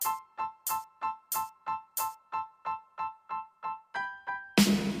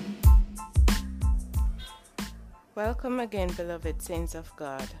Welcome again, beloved saints of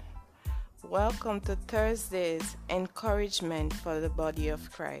God. Welcome to Thursday's encouragement for the body of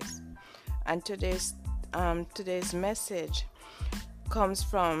Christ. And today's message comes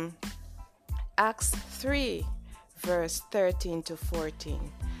from Acts 3, verse 13 to 14.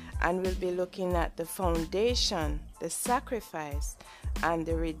 And we'll be looking at the foundation, the sacrifice, and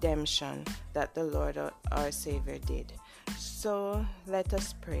the redemption that the Lord our Savior did. So let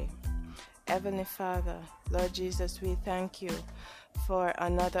us pray. Heavenly Father, Lord Jesus, we thank you for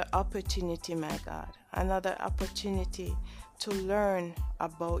another opportunity, my God, another opportunity to learn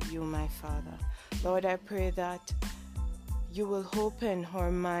about you, my Father. Lord, I pray that you will open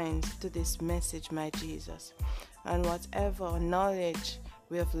our minds to this message, my Jesus, and whatever knowledge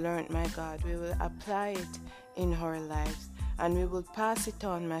we have learned, my God, we will apply it in our lives, and we will pass it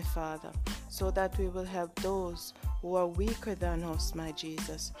on, my Father, so that we will help those who are weaker than us, my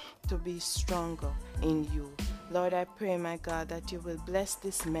Jesus, to be stronger in you. Lord, I pray, my God, that you will bless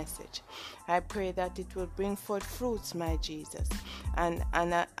this message. I pray that it will bring forth fruits, my Jesus. And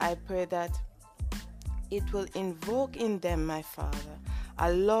I pray that it will invoke in them, my Father,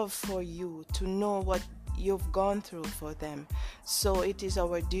 a love for you, to know what you've gone through for them. So it is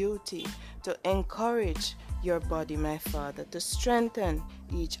our duty to encourage your body, my Father, to strengthen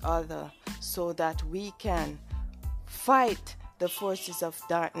each other so that we can fight the forces of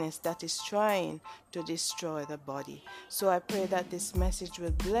darkness that is trying to destroy the body. So I pray that this message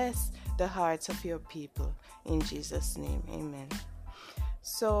will bless the hearts of your people. In Jesus' name, amen.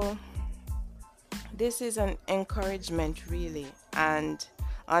 So this is an encouragement, really, and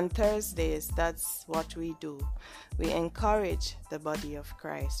on Thursdays, that's what we do. We encourage the body of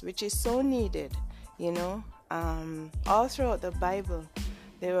Christ, which is so needed, you know. All throughout the Bible,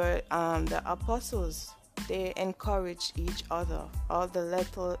 there were the apostles. They encouraged each other. All the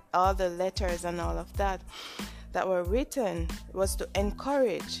letters and all of that were written was to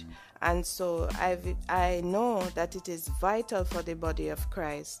encourage. And so I know that it is vital for the body of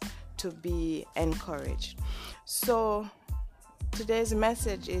Christ to be encouraged. So today's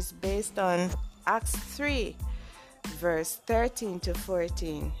message is based on Acts 3, verse 13 to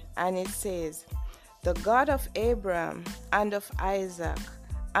 14. And it says, "The God of Abraham and of Isaac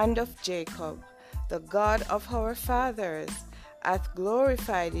and of Jacob, the God of our fathers, hath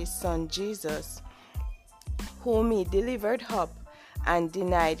glorified his Son Jesus, whom he delivered up and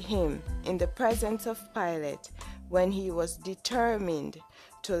denied him in the presence of Pilate, when he was determined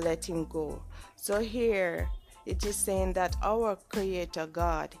to let him go." So here it is saying that our Creator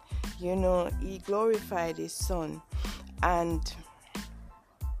God, he glorified his Son, and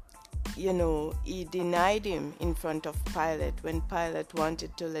he denied him in front of Pilate when Pilate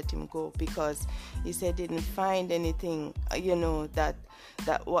wanted to let him go, because he said he didn't find anything, that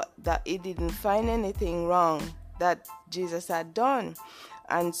he didn't find anything wrong that Jesus had done.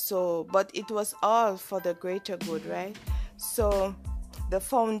 And so, but it was all for the greater good, right? So the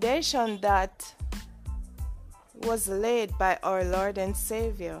foundation that was laid by our Lord and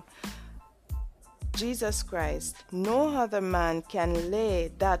Savior, Jesus Christ, no other man can lay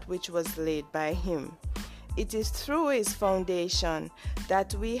that which was laid by him. It is through his foundation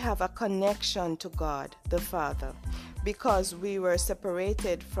that we have a connection to God the Father, because we were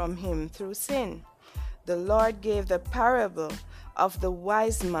separated from him through sin. The Lord gave the parable of the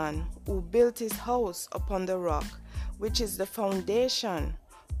wise man who built his house upon the rock, which is the foundation,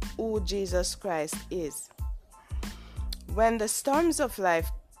 who Jesus Christ is. When the storms of life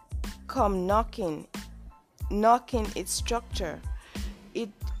come knocking its structure, it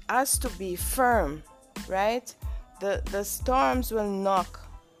has to be firm, right? The storms will knock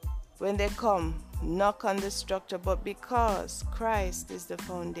when they come, knock on the structure, but because Christ is the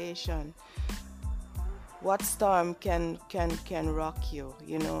foundation, what storm can rock you,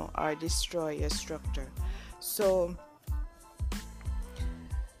 or destroy your structure? So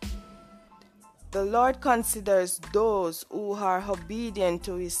the Lord considers those who are obedient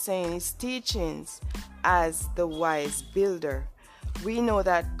to his saying, his teachings, as the wise builder. We know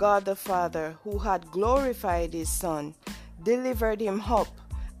that God the Father, who had glorified his Son, delivered him up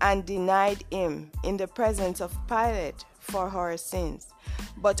and denied him in the presence of Pilate for our sins.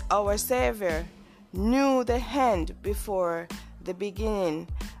 But our Savior knew the end before the beginning,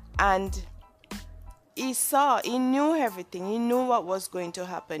 and he knew everything. He knew what was going to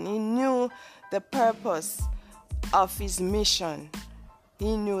happen. He knew the purpose of his mission.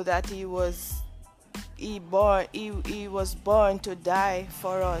 He knew that he was born to die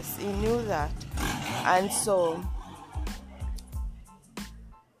for us. He knew that. And so,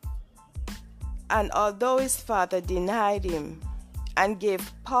 and although his Father denied him and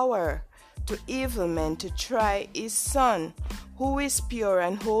gave power to evil men to try his Son, who is pure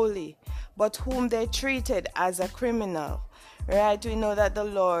and holy, but whom they treated as a criminal. Right? We know that the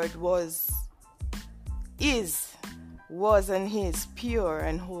Lord was and is pure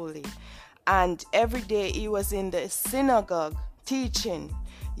and holy. And every day he was in the synagogue teaching,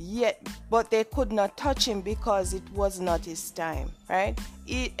 but they could not touch him because it was not his time, right?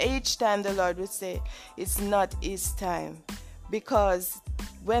 Each time the Lord would say, it's not his time. Because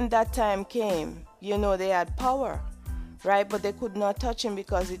when that time came, they had power, right? But they could not touch him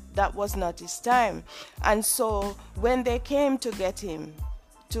because that was not his time. And so when they came to get him,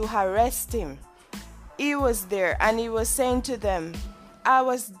 to arrest him, he was there and he was saying to them, I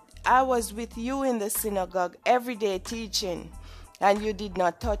was with you in the synagogue every day teaching, and you did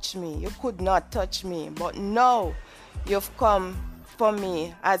not touch me. You could not touch me. But now you've come for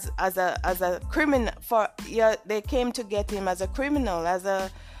me as a criminal. They came to get him as a criminal, as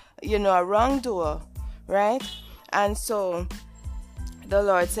a wrongdoer, right? And so the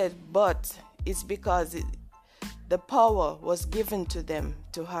Lord said, but it's because the power was given to them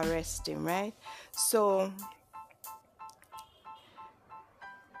to arrest him, right? So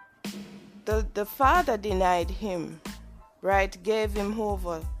the Father denied him, right? Gave him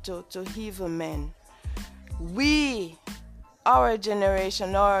over to evil men. Our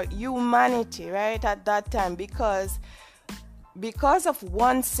generation, our humanity, right, at that time, because of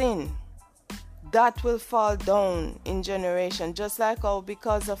one sin, that will fall down in generation, just like how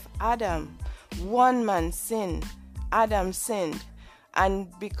because of Adam, one man sinned, Adam sinned, and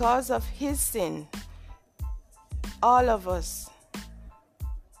because of his sin, all of us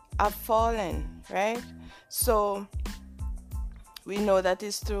have fallen, right? So we know that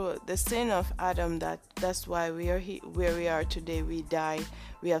it's through the sin of Adam that's why we are where we are today. We die,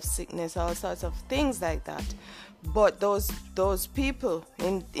 we have sickness, all sorts of things like that. But those people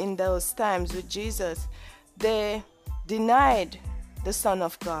in those times with Jesus, they denied the Son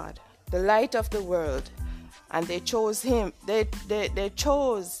of God, the light of the world, and they chose him. They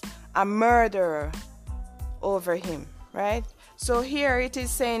chose a murderer over him, right? So here it is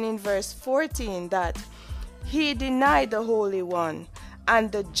saying in verse 14 that he denied the Holy One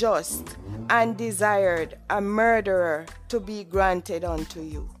and the just, and desired a murderer to be granted unto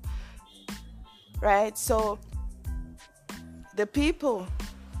you. Right? So the people,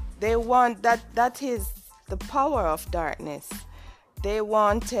 they want that is the power of darkness. They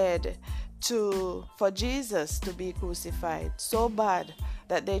wanted for Jesus to be crucified so bad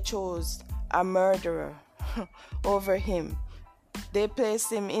that they chose a murderer over him. They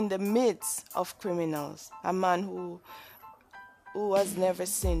placed him in the midst of criminals, a man who has never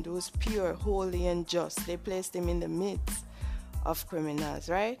sinned, who is pure, holy, and just. They placed him in the midst of criminals,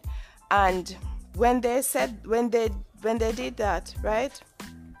 right? And when they did that, right,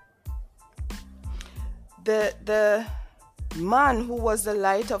 the man who was the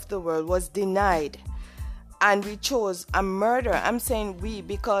light of the world was denied, and we chose a murderer. I'm saying we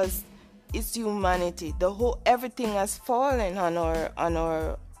because it's humanity. Everything has fallen on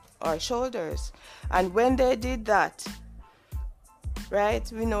our shoulders. And when they did that, right,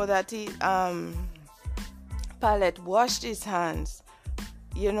 we know that Pilate washed his hands,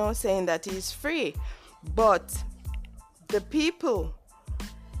 saying that he's free. But the people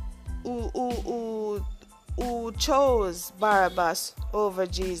who chose Barabbas over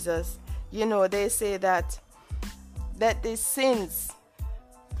Jesus, they say that let these sins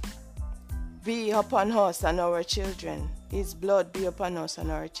be upon us and our children. His blood be upon us and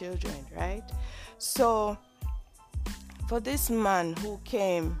our children, right? So for this man who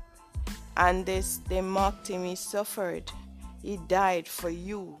came and they mocked him, he suffered, he died for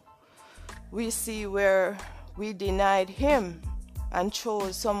you. We see where we denied him and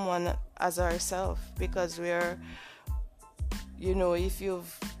chose someone as ourselves, because we're, if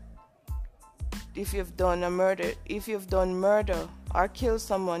you've done murder or killed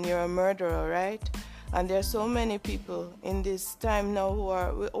someone, you're a murderer, right? And there's so many people in this time now who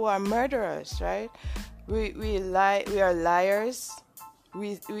are murderers, right? We lie, we are liars,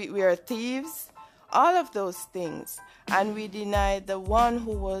 we are thieves, all of those things, and we deny the one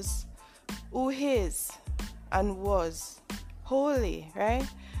who is and was holy, right?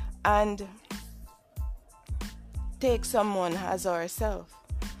 And take someone as ourselves.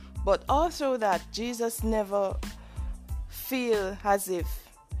 But also that Jesus never feel as if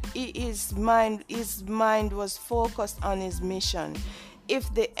his mind was focused on his mission.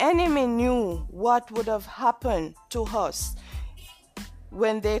 If the enemy knew what would have happened to us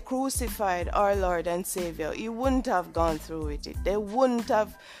when they crucified our Lord and Savior, he wouldn't have gone through with it. They wouldn't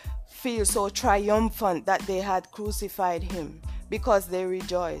have feel so triumphant that they had crucified him, because they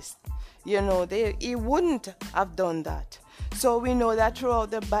rejoiced. He wouldn't have done that. So we know that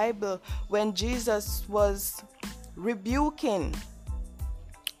throughout the Bible, when Jesus was rebuking,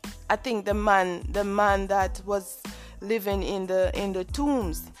 I think the man that was living in the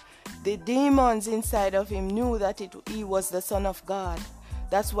tombs, the demons inside of him knew that he was the Son of God.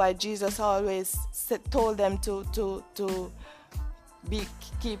 That's why Jesus always told them to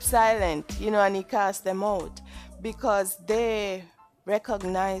keep silent, and he cast them out because they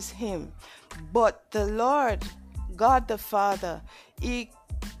recognize him. But the Lord, God the Father, he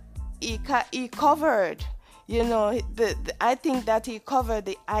covered, I think that he covered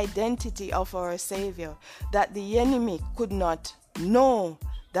the identity of our Savior, that the enemy could not know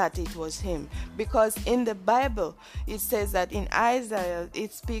that it was him. Because in the Bible, it says that in Isaiah,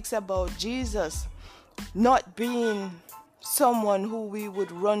 it speaks about Jesus not being someone who we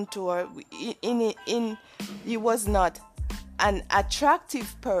would run to, or he was not an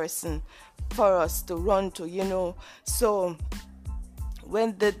attractive person for us to run to, So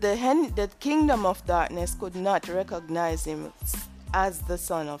when the kingdom of darkness could not recognize him as the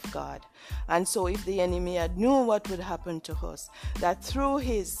Son of God. And so if the enemy had known what would happen to us, that through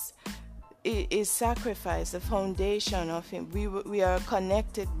his sacrifice, the foundation of him, we are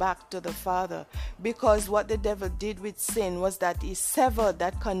connected back to the Father. Because what the devil did with sin was that he severed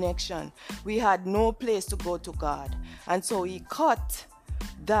that connection. We had no place to go to God. And so he cut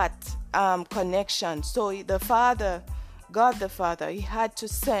that connection. So the Father, God the Father, he had to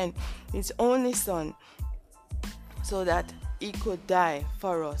send his only Son so that he could die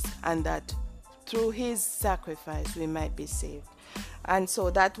for us, and that through his sacrifice we might be saved. And so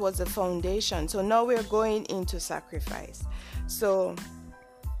that was the foundation. So now we're going into sacrifice. So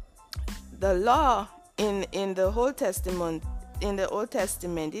the law in the Old Testament,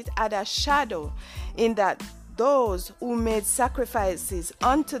 it had a shadow, in that those who made sacrifices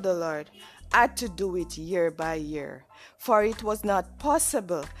unto the Lord had to do it year by year. For it was not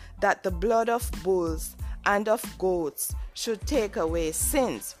possible that the blood of bulls and of goats should take away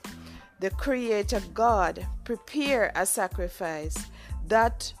sins. The Creator God prepared a sacrifice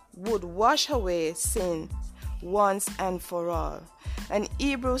that would wash away sins once and for all. And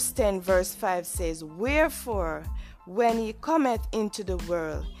Hebrews 10 verse 5 says, Wherefore, when he cometh into the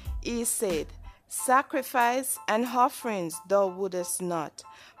world, he said, Sacrifice and offerings thou wouldest not,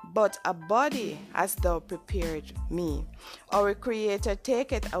 but a body hast thou prepared me. Our Creator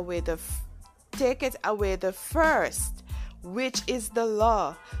taketh away the first, which is the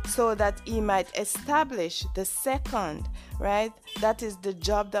law, so that he might establish the second, right? That is the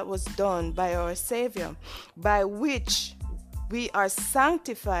job that was done by our Savior, by which we are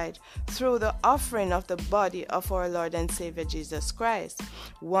sanctified through the offering of the body of our Lord and Savior Jesus Christ,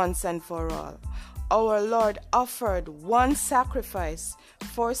 once and for all. Our Lord offered one sacrifice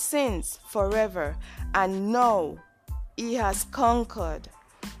for sins forever, and now he has conquered,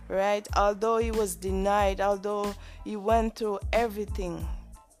 right? Although he was denied, although he went through everything,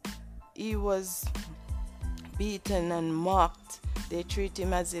 he was beaten and mocked. They treat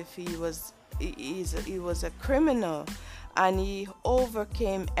him as if he was a criminal, and he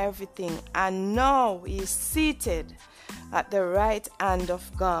overcame everything, and now he is seated at the right hand of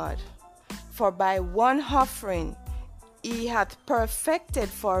God. For by one offering he hath perfected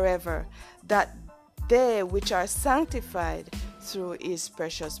forever that they which are sanctified through his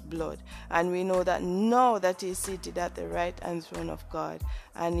precious blood. And we know that now that he is seated at the right hand throne of God,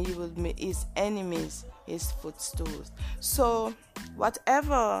 and he will make his enemies his footstools. So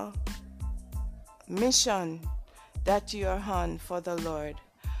whatever mission that you are on for the Lord,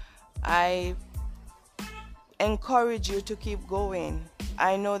 I encourage you to keep going.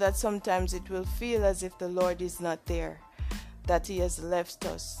 I know that sometimes it will feel as if the Lord is not there, that he has left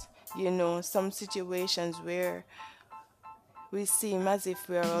us. Some situations where we seem as if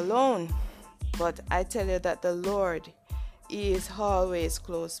we are alone. But I tell you that the Lord, he is always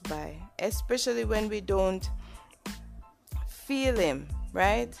close by, especially when we don't feel him,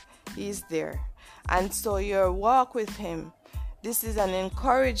 right? He's there. And so your walk with him, this is an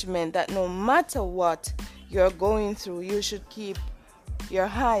encouragement that no matter what you're going through, you should keep your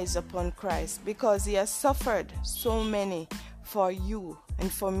eyes upon Christ, because he has suffered so many for you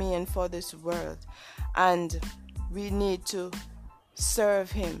and for me and for this world. And we need to serve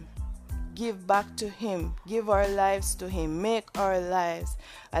him, give back to him, give our lives to him, make our lives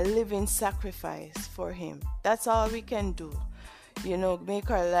a living sacrifice for him. That's all we can do. Make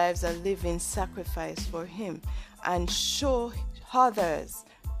our lives a living sacrifice for him, and show others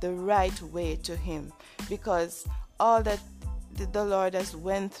the right way to him, because all that the Lord has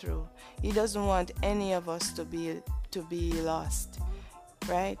went through, he doesn't want any of us to be lost,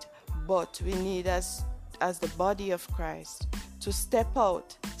 right? but we need as the body of Christ to step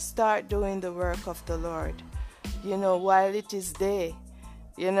out, start doing the work of the Lord. While it is day,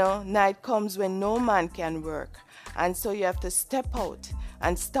 night comes when no man can work. And so you have to step out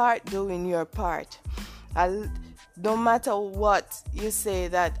and start doing your part. No matter what you say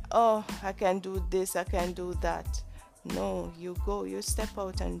that, oh, I can do this, I can do that. No, you go, you step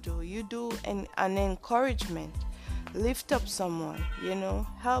out and do. You do an encouragement. Lift up someone,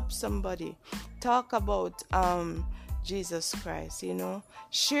 help somebody. Talk about Jesus Christ,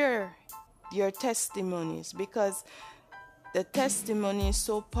 Share your testimonies, because the testimony is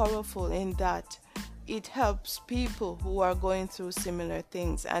so powerful in that it helps people who are going through similar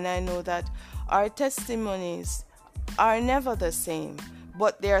things. And I know that our testimonies are never the same,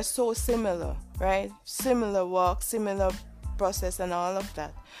 but they are so similar, right? Similar walk, similar process, and all of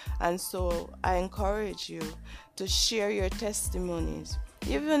that. And so I encourage you to share your testimonies,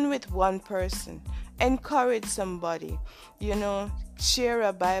 even with one person. Encourage somebody, share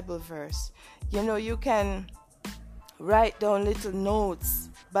a Bible verse. You can write down little notes,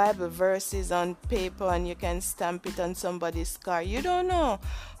 Bible verses on paper, and you can stamp it on somebody's car. You don't know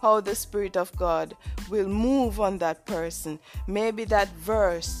how the Spirit of God will move on that person. Maybe that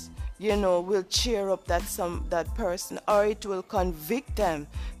verse, will cheer up that person, or it will convict them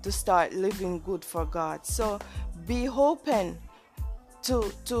to start living good for God. So be open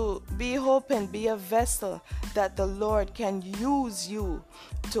to be open, be a vessel that the Lord can use you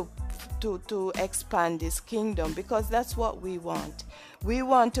to expand His kingdom, because that's what we want. We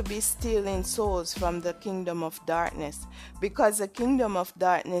want to be stealing souls from the kingdom of darkness, because the kingdom of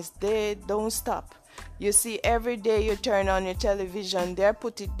darkness, they don't stop. You see, every day you turn on your television, they're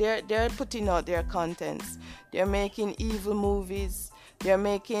putting out their contents. They're making evil movies. They're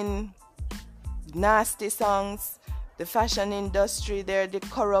making nasty songs. The fashion industry, they're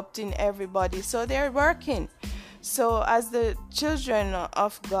corrupting everybody. So they're working. So as the children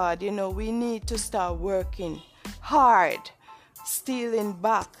of God, we need to start working hard, stealing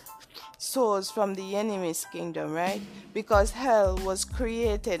back souls from the enemy's kingdom, right? Because hell was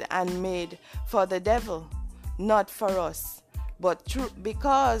created and made for the devil, not for us. But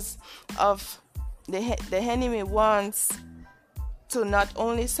because of the enemy wants to not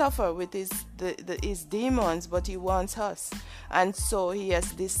only suffer with his demons, but he wants us. And so he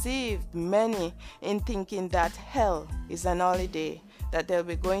has deceived many in thinking that hell is an holiday, that they'll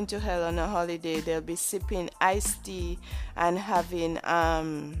be going to hell on a holiday. They'll be sipping iced tea and having,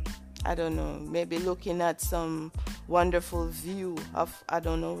 I don't know, maybe looking at some wonderful view of I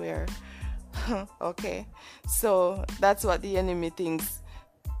don't know where. Okay, so that's what the enemy thinks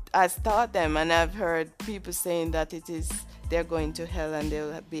has taught them. And I've heard people saying that they're going to hell and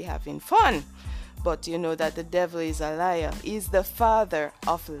they'll be having fun. But you know that the devil is a liar. He's the father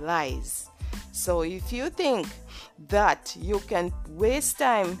of lies. So if you think that you can waste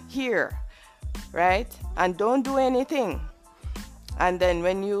time here, right, and don't do anything, and then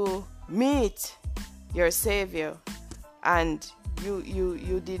when you meet your Savior and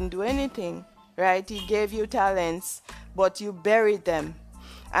you didn't do anything, right, He gave you talents, but you buried them,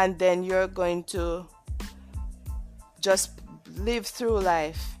 and then you're going to just live through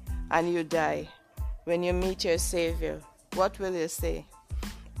life and you die. When you meet your Savior, what will you say?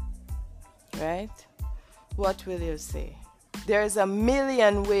 Right? What will you say? There's a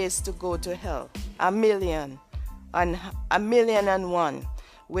million ways to go to hell. A million and one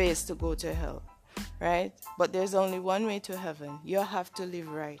ways to go to hell. Right? But there's only one way to heaven. You have to live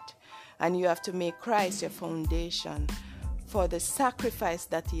right. And you have to make Christ your foundation for the sacrifice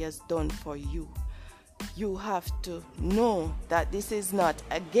that He has done for you. You have to know that this is not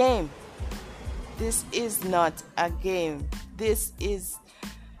a game. This is not a game. This is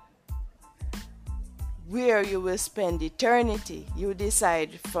where you will spend eternity. You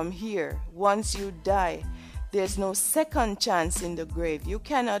decide from here. Once you die, there's no second chance in the grave. You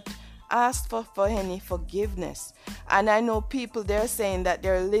cannot ask for any forgiveness. And I know people, they're saying that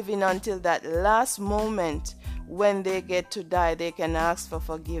they're living until that last moment when they get to die, they can ask for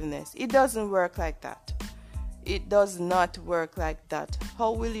forgiveness. It doesn't work like that. It does not work like that.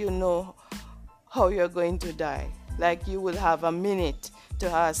 How will you know how you're going to die? Like you will have a minute to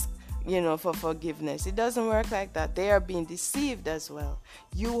ask, for forgiveness. It doesn't work like that. They are being deceived as well.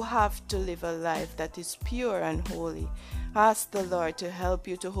 You have to live a life that is pure and holy. Ask the Lord to help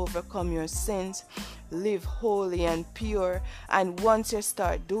you to overcome your sins. Live holy and pure. And once you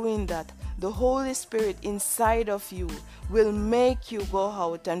start doing that, the Holy Spirit inside of you will make you go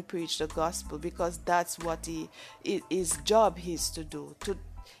out and preach the gospel, because that's what his job is to do.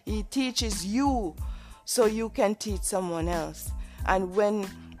 He teaches you so you can teach someone else. And when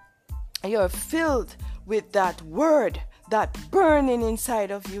you're filled with that word, that burning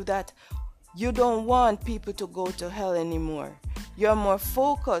inside of you, that you don't want people to go to hell anymore. You're more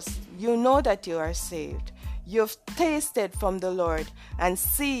focused. You know that you are saved. You've tasted from the Lord and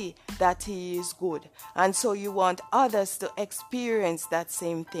see that He is good. And so you want others to experience that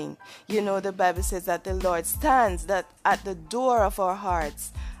same thing. You know, the Bible says that the Lord stands at the door of our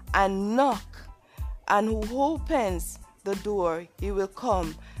hearts and knock. And who opens the door, He will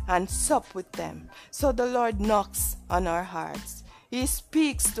come and sup with them. So the Lord knocks on our hearts. He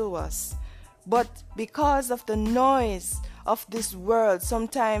speaks to us. But because of the noise of this world,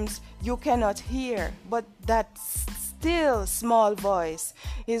 sometimes you cannot hear. But that still small voice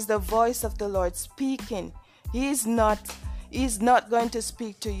is the voice of the Lord speaking. He's not going to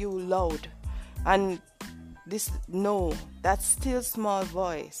speak to you loud. And that still small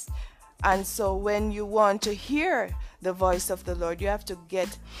voice. And so when you want to hear the voice of the Lord, you have to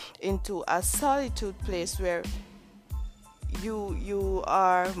get into a solitude place where you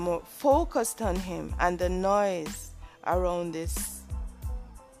are more focused on Him, and the noise around this,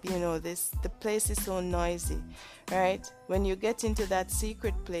 the place is so noisy, right? When you get into that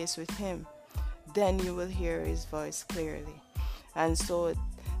secret place with Him, then you will hear His voice clearly. And so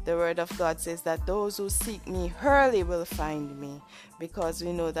the Word of God says that those who seek me early will find me, because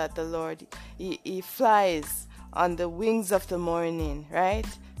we know that the Lord, He flies on the wings of the morning, right?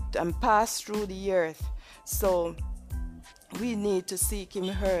 And pass through the earth. So we need to seek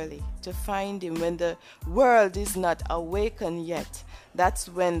Him early, to find Him when the world is not awakened yet. That's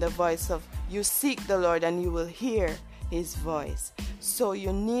when the voice of, you seek the Lord and you will hear His voice. So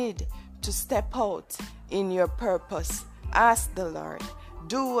you need to step out in your purpose. Ask the Lord.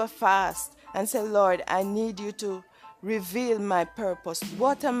 Do a fast and say, Lord, I need you to reveal my purpose.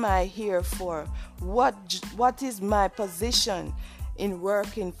 What am I here for? What is my position in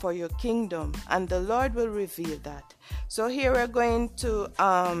working for your kingdom? And the Lord will reveal that. So here we're going to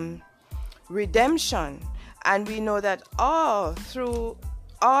redemption. And we know that through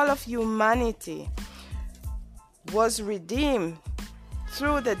all of humanity was redeemed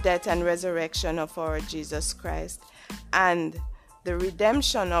through the death and resurrection of our Jesus Christ. And the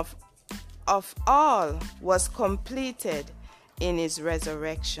redemption of all was completed in His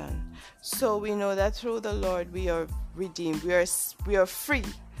resurrection. So we know that through the Lord we are redeemed. We are free,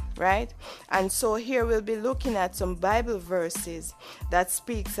 right? And so here we'll be looking at some Bible verses that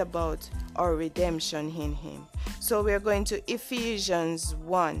speaks about our redemption in Him. So we're going to Ephesians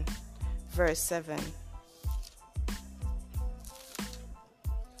 1, verse 7.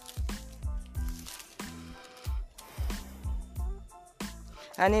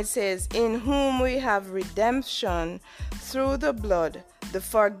 And it says, in whom we have redemption through the blood, the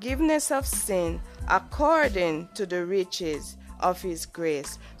forgiveness of sin, according to the riches of His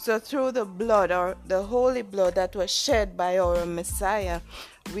grace. So through the blood, or the holy blood that was shed by our Messiah,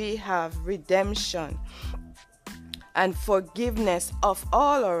 we have redemption and forgiveness of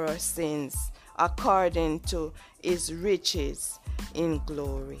all our sins, according to His riches in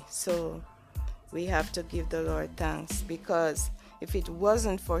glory. So we have to give the Lord thanks, because if it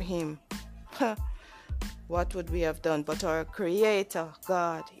wasn't for Him, what would we have done? But our Creator,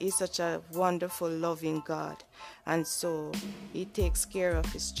 God, is such a wonderful, loving God. And so He takes care of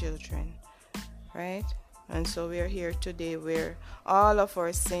His children, right? And so we are here today where all of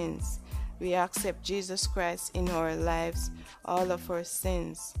our sins, we accept Jesus Christ in our lives, all of our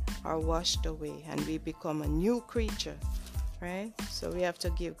sins are washed away and we become a new creature, right? So we have to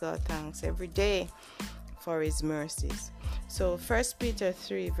give God thanks every day for His mercies. So 1 Peter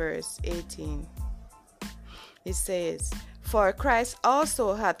 3 verse 18, it says, for Christ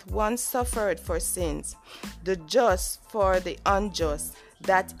also hath once suffered for sins, the just for the unjust,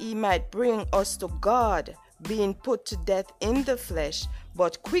 that He might bring us to God, being put to death in the flesh,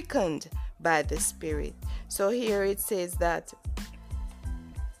 but quickened by the Spirit. So here it says that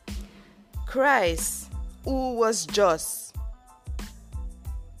Christ, who was just,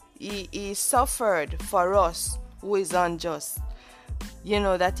 He suffered for us who is unjust,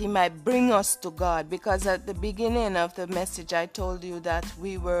 that He might bring us to God. Because at the beginning of the message I told you that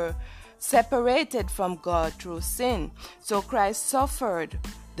we were separated from God through sin. So Christ suffered,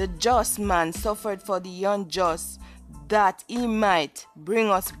 the just man suffered for the unjust, that He might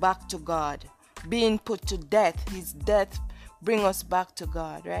bring us back to God. Being put to death, His death bring us back to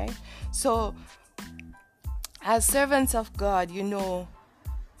God, right? So as servants of God,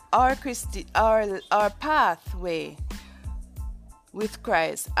 our pathway with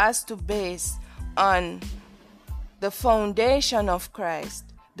Christ has to base on the foundation of Christ,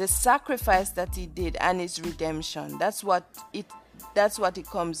 the sacrifice that He did and His redemption. That's what That's what it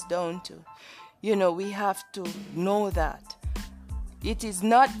comes down to. We have to know that. It is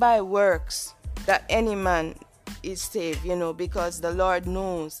not by works that any man is saved, because the Lord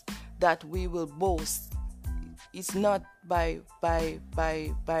knows that we will boast. It's not by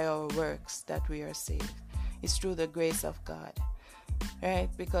our works that we are saved. It's through the grace of God, right?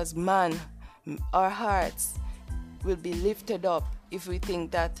 Because our hearts will be lifted up if we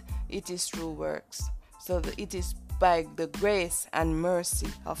think that it is through works. So it is by the grace and mercy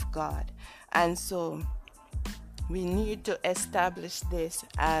of God. And so we need to establish this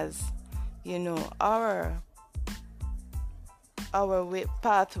as, our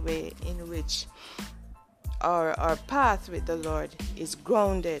pathway in which our path with the Lord is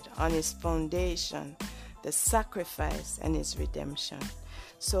grounded on His foundation, the sacrifice and His redemption.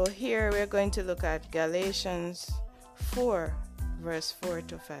 So here we're going to look at Galatians 4, verse 4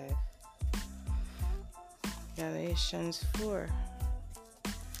 to 5. Galatians 4.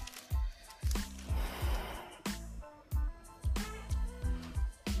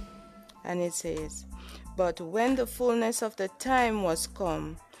 And it says, "But when the fullness of the time was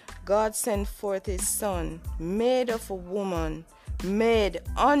come, God sent forth His Son, made of a woman, made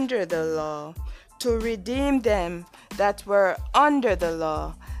under the law, to redeem them that were under the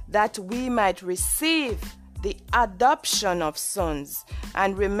law, that we might receive the adoption of sons."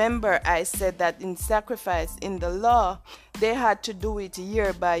 And remember, I said that in sacrifice in the law, they had to do it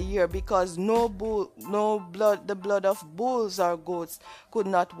year by year, because the blood of bulls or goats could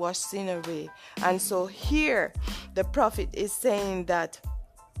not wash sin away. And so here the prophet is saying that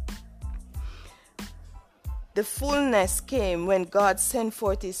the fullness came when God sent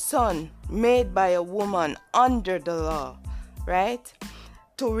forth His Son, made by a woman under the law, right?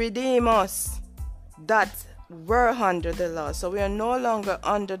 To redeem us that were under the law. So we are no longer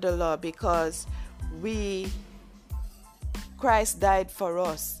under the law, because Christ died for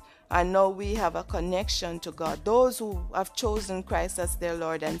us, and now we have a connection to God. Those who have chosen Christ as their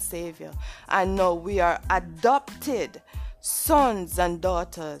Lord and Savior, and now we are adopted sons and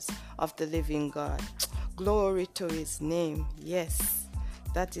daughters of the living God. Glory to His name. Yes,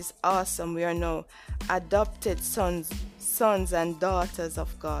 that is awesome. We are now adopted sons and daughters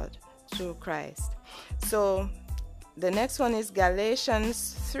of God through Christ. So the next one is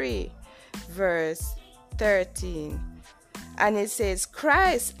Galatians 3, verse 13. And it says,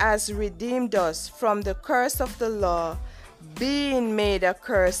 "Christ has redeemed us from the curse of the law, being made a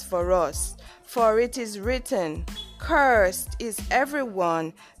curse for us. For it is written, Cursed is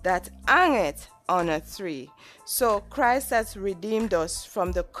everyone that hangeth on a tree." So Christ has redeemed us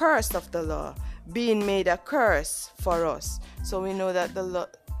from the curse of the law, being made a curse for us. So we know that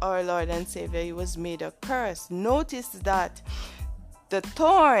our Lord and Savior, He was made a curse. Notice that the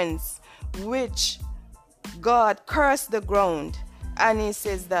thorns which God cursed the ground, and He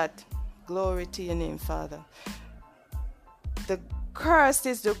says that, glory to your name, Father. The cursed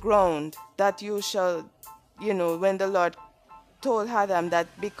is the ground that you shall, when the Lord told Adam that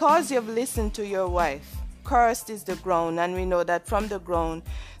because you've listened to your wife, cursed is the ground. And we know that from the ground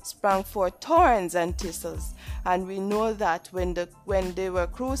sprang forth thorns and thistles. And we know that when they were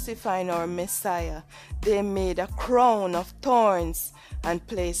crucifying our Messiah, they made a crown of thorns and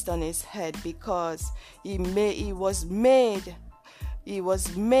placed on His head, because he was made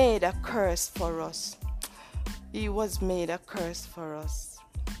a curse for us. He was made a curse for us.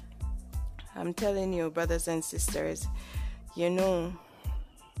 I'm telling you, brothers and sisters, it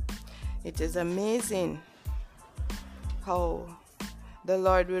is amazing how the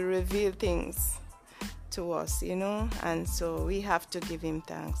Lord will reveal things to us, and so we have to give Him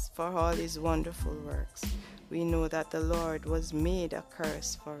thanks for all His wonderful works. We know that the Lord was made a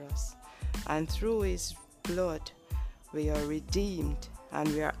curse for us, and through His blood we are redeemed and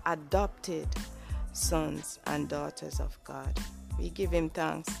we are adopted sons and daughters of God. We give Him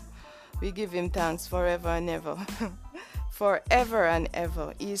thanks. We give Him thanks forever and ever. Forever and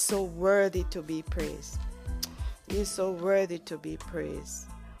ever. He is so worthy to be praised. He is so worthy to be praised.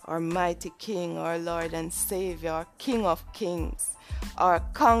 Our mighty King, our Lord and Savior, our King of Kings, our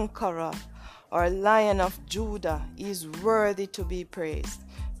Conqueror, our Lion of Judah. He is worthy to be praised.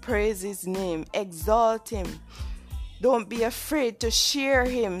 Praise His name. Exalt Him. Don't be afraid to share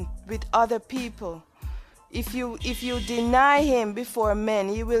Him with other people. If you deny Him before men,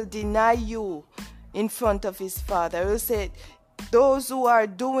 He will deny you in front of His Father. He will say, those who are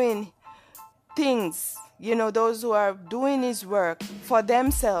doing things, those who are doing His work for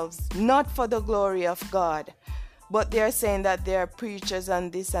themselves, not for the glory of God, but they're saying that they're preachers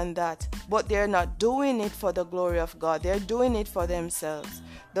and this and that, but they're not doing it for the glory of God. They're doing it for themselves.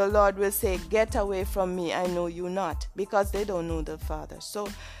 The Lord will say, get away from me, I know you not, because they don't know the Father. So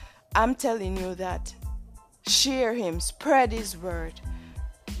I'm telling you that share him, spread his word,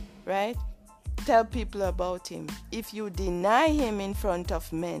 right? Tell people about him. If you deny him in front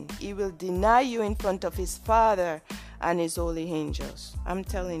of men, he will deny you in front of his Father and his holy angels. I'm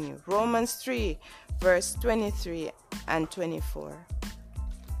telling you. Romans 3 verse 23 and 24.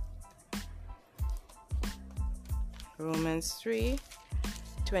 Romans 3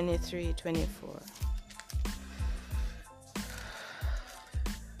 23, 24.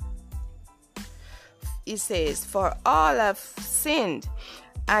 He says, for all have sinned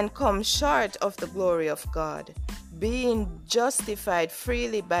and come short of the glory of God, being justified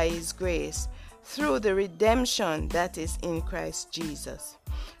freely by his grace through the redemption that is in Christ Jesus.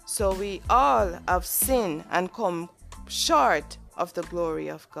 So we all have sinned and come short of the glory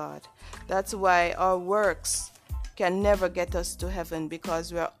of God. That's why our works can never get us to heaven,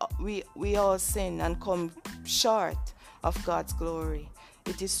 because we all sin and come short of God's glory.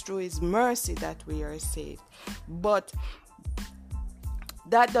 It is through his mercy that we are saved. But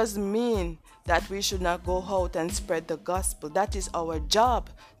that doesn't mean that we should not go out and spread the gospel. That is our job,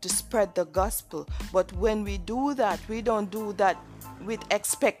 to spread the gospel. But when we do that, we don't do that with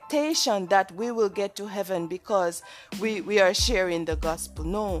expectation that we will get to heaven because we are sharing the gospel.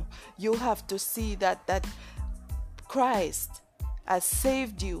 No, you have to see that Christ has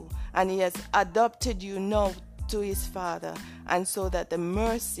saved you and he has adopted you now to his Father, and so that the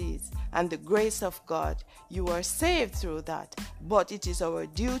mercies and the grace of God, you are saved through that. But it is our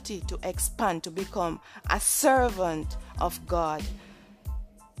duty to expand, to become a servant of God.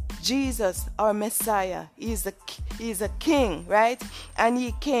 Jesus, our Messiah, is a king, right? And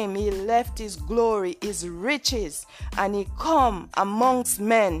he came, he left his glory, his riches, and he come amongst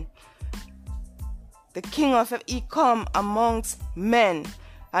men. The King of heaven, he come amongst men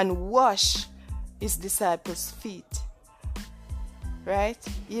and wash his disciples' feet, right?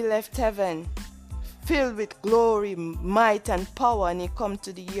 He left heaven filled with glory, might, and power, and he come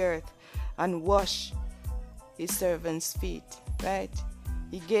to the earth and wash his servants' feet, right?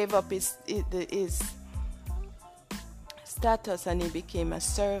 He gave up his status and he became a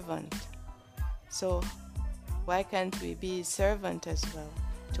servant. So why can't we be his servant as well,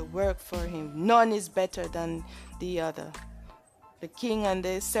 to work for him? None is better than the other. The king and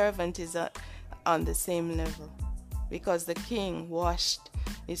the servant is on the same level, because the king washed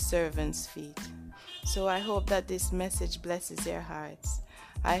his servants' feet. So I hope that this message blesses your hearts.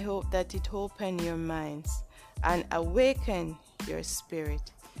 I hope that it opens your minds and awaken your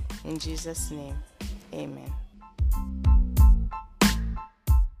spirit. In Jesus' name, amen.